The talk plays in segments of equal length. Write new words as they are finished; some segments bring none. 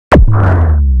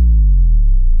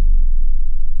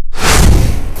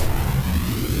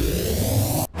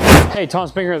Hey, Tom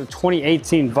Spinger of the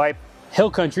 2018 VYPE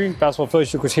Hill Country Basketball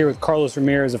Fellowship was here with Carloz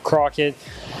Ramirez of Crockett.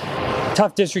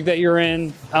 Tough district that you're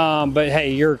in, but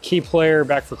hey, you're a key player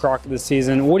back for Crockett this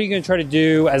season. What are you going to try to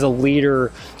do as a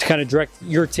leader to kind of direct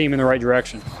your team in the right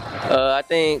direction? I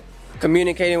think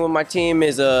communicating with my team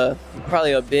is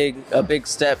probably a big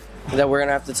step that we're going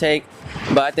to have to take.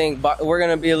 But I think we're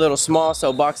going to be a little small,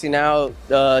 so boxing out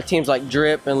teams like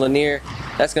Drip and Lanier,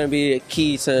 that's going to be a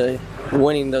key to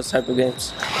winning those type of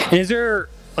games. And is there,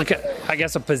 like, I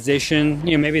guess a position,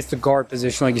 you know, maybe it's the guard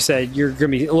position, like you said, you're going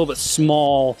to be a little bit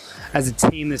small as a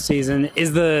team this season.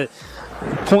 Is the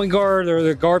point guard or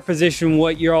the guard position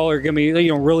what you all are going to be,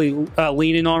 you know, really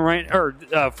leaning on, right, or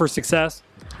for success?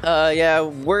 Yeah,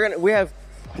 we have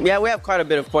quite a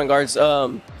bit of point guards.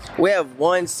 We have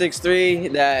one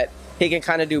 6'3" that he can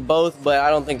kind of do both, but I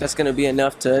don't think that's going to be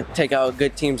enough to take out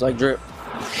good teams like Drip.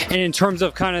 And in terms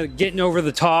of kind of getting over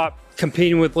the top,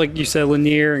 competing with, like you said,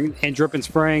 Lanier and Drip and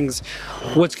Springs,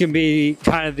 what's going to be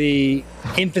kind of the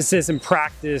emphasis in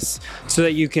practice so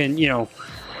that you can, you know,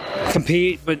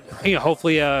 compete, but, you know,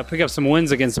 hopefully pick up some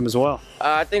wins against them as well?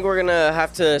 I think we're going to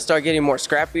have to start getting more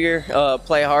scrappier,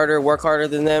 play harder, work harder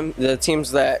than them, the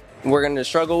teams that we're going to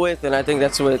struggle with, and I think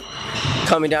that's what,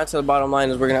 coming down to the bottom line,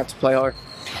 is we're going to have to play hard.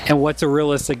 And what's a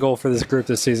realistic goal for this group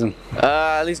this season?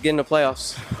 At least get in the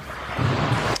playoffs.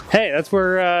 Hey, that's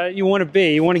where you want to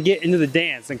be. You want to get into the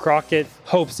dance, and Crockett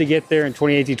hopes to get there in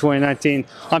 2018-2019.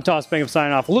 I'm Tom Bingham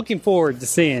signing off. Looking forward to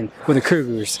seeing what the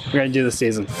Cougars are going to do this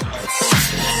season.